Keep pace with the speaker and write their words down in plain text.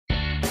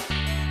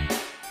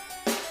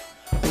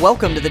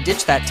Welcome to the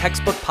Ditch That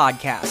Textbook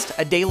Podcast,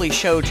 a daily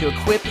show to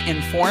equip,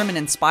 inform, and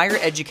inspire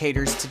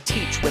educators to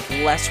teach with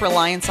less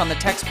reliance on the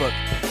textbook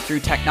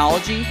through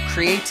technology,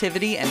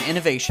 creativity, and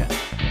innovation.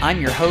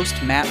 I'm your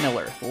host, Matt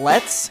Miller.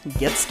 Let's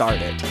get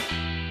started.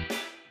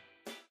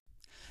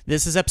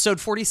 This is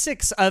episode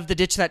 46 of the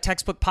Ditch That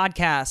Textbook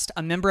Podcast,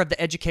 a member of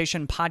the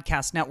Education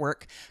Podcast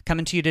Network,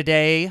 coming to you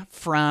today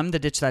from the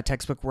Ditch That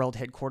Textbook World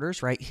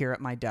Headquarters right here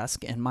at my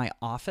desk in my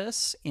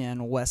office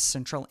in West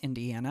Central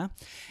Indiana.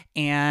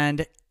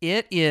 And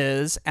it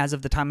is, as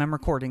of the time I'm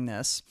recording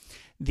this,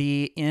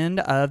 the end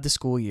of the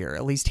school year,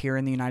 at least here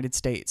in the United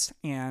States.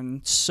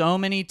 And so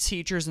many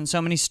teachers and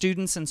so many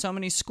students and so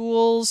many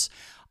schools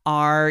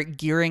are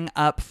gearing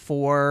up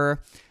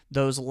for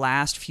those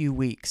last few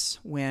weeks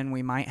when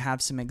we might have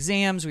some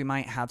exams, we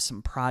might have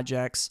some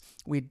projects.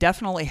 We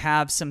definitely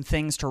have some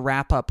things to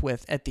wrap up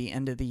with at the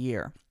end of the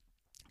year.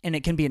 And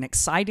it can be an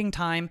exciting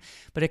time,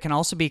 but it can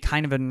also be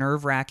kind of a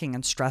nerve-wracking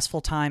and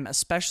stressful time,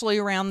 especially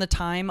around the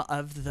time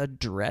of the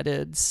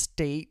dreaded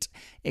state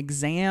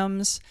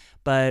exams.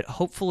 But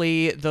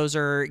hopefully those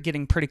are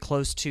getting pretty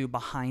close to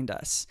behind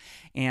us.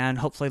 And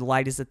hopefully the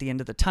light is at the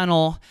end of the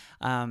tunnel.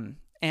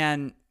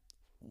 And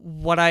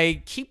what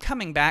I keep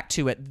coming back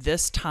to at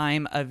this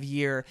time of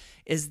year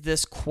is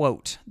this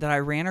quote that I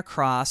ran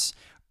across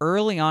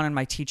early on in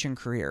my teaching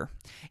career.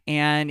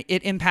 And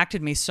it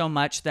impacted me so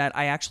much that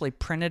I actually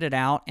printed it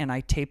out and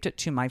I taped it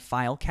to my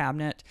file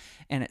cabinet,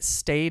 and it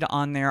stayed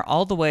on there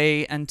all the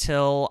way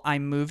until I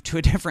moved to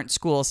a different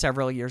school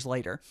several years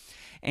later.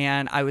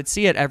 And I would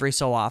see it every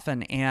so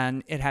often,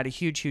 and it had a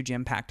huge, huge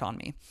impact on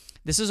me.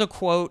 This is a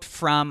quote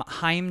from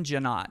Haim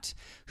Ginott,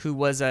 who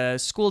was a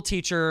school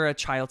teacher, a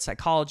child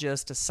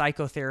psychologist, a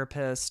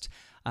psychotherapist,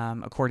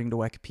 according to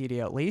Wikipedia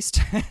at least.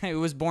 He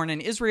was born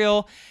in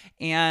Israel,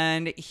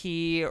 and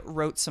he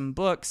wrote some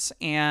books,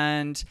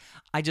 and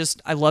I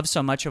love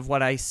so much of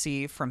what I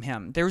see from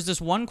him. There's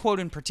this one quote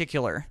in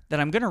particular that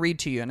I'm going to read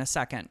to you in a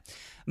second,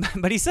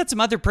 but he said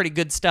some other pretty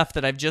good stuff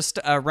that I've just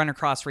run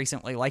across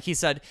recently. Like he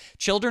said,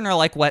 children are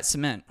like wet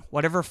cement.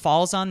 Whatever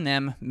falls on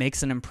them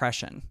makes an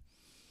impression.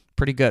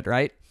 Pretty good,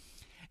 right?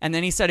 And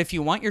then he said, if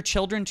you want your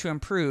children to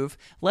improve,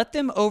 let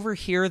them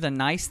overhear the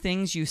nice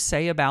things you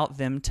say about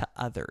them to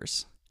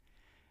others.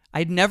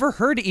 I'd never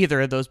heard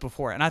either of those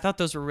before, and I thought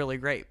those were really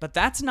great. But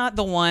that's not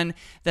the one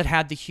that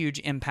had the huge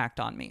impact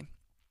on me.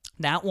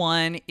 That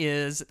one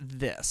is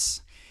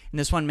this. And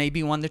this one may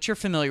be one that you're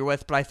familiar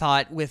with, but I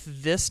thought with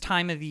this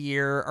time of the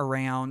year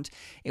around,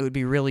 it would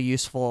be really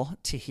useful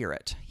to hear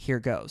it. Here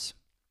goes.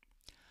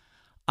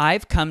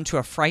 I've come to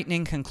a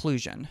frightening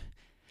conclusion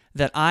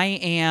that I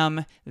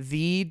am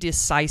the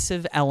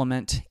decisive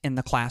element in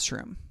the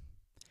classroom.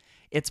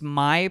 It's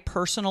my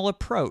personal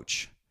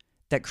approach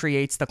that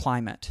creates the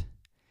climate.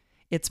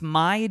 It's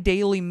my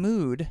daily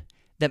mood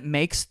that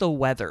makes the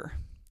weather.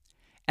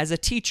 As a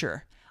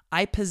teacher,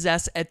 I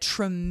possess a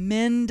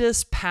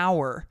tremendous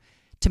power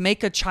to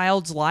make a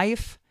child's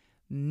life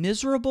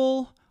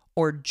miserable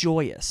or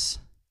joyous.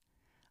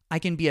 I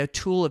can be a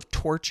tool of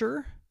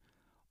torture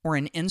or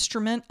an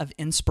instrument of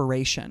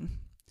inspiration.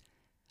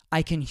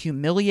 I can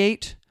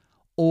humiliate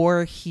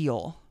or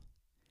heal.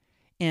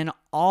 In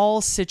all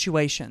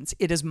situations,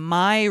 it is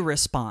my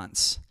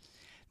response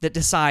that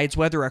decides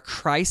whether a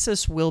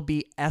crisis will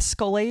be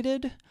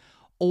escalated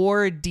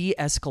or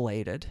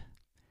de-escalated,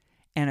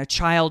 and a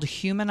child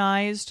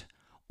humanized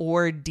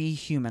or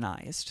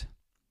dehumanized.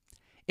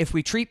 If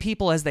we treat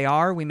people as they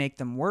are, we make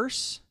them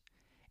worse.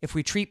 If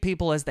we treat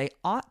people as they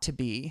ought to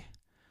be,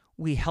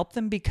 we help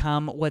them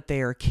become what they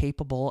are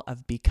capable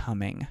of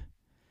becoming.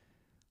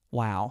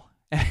 Wow.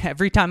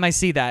 Every time I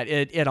see that,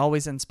 it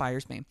always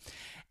inspires me.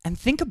 And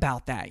think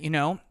about that,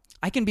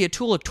 I can be a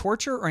tool of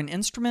torture or an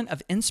instrument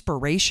of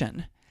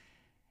inspiration.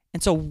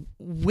 And so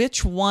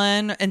which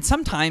one, and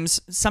sometimes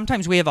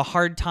we have a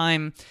hard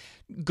time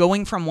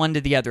going from one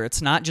to the other.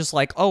 It's not just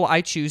like, oh,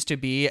 I choose to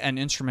be an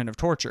instrument of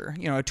torture,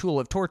 a tool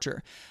of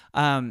torture.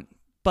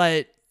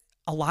 But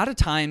a lot of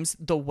times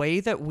the way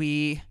that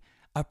we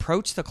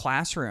approach the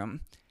classroom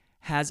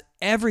has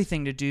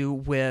everything to do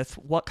with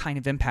what kind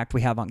of impact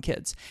we have on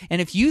kids.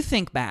 And if you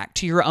think back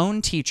to your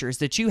own teachers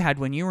that you had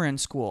when you were in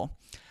school,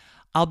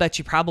 I'll bet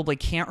you probably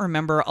can't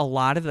remember a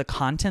lot of the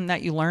content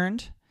that you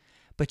learned,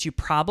 but you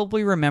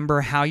probably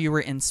remember how you were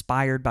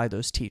inspired by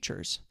those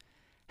teachers,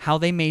 how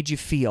they made you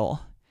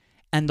feel,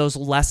 and those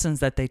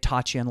lessons that they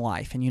taught you in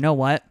life. And you know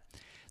what?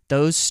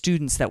 Those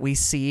students that we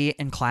see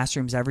in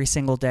classrooms every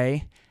single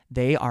day,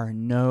 they are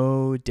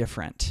no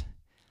different.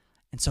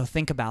 And so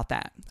think about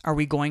that. Are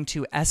we going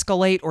to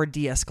escalate or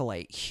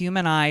de-escalate,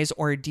 humanize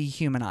or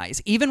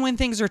dehumanize? Even when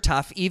things are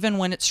tough, even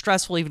when it's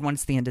stressful, even when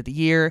it's the end of the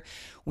year,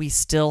 we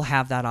still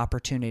have that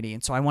opportunity.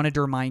 And so I wanted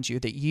to remind you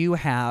that you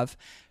have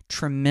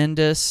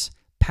tremendous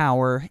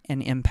power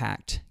and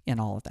impact in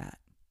all of that.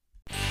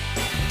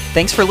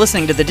 Thanks for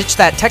listening to the Ditch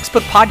That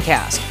Textbook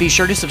Podcast. Be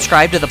sure to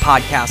subscribe to the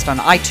podcast on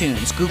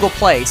iTunes, Google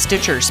Play,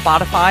 Stitcher,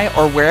 Spotify,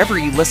 or wherever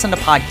you listen to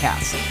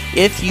podcasts.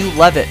 If you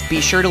love it,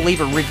 be sure to leave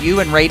a review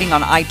and rating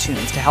on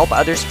iTunes to help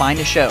others find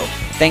the show.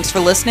 Thanks for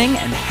listening,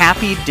 and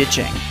happy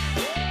ditching.